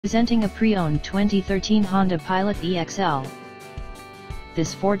Presenting a pre-owned 2013 Honda Pilot EXL.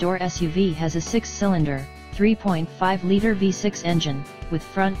 This four-door SUV has a 6-cylinder, 3.5-liter V6 engine, with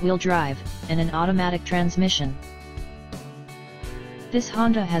front-wheel drive, and an automatic transmission. This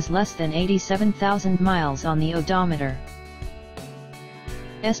Honda has less than 87,000 miles on the odometer.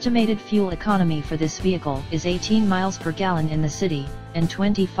 Estimated fuel economy for this vehicle is 18 miles per gallon in the city, and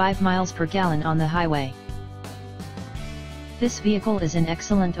 25 miles per gallon on the highway. This vehicle is in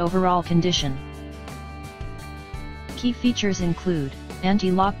excellent overall condition. Key features include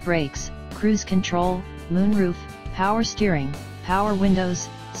anti-lock brakes, cruise control, moonroof, power steering, power windows,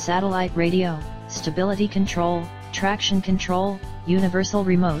 satellite radio, stability control, traction control, universal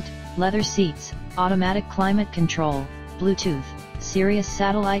remote, leather seats, automatic climate control, Bluetooth, Sirius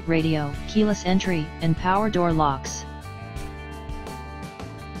satellite radio, keyless entry, and power door locks.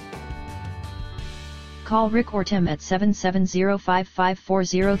 Call Rick or Tim at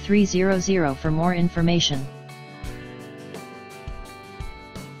 770-554-0300 for more information.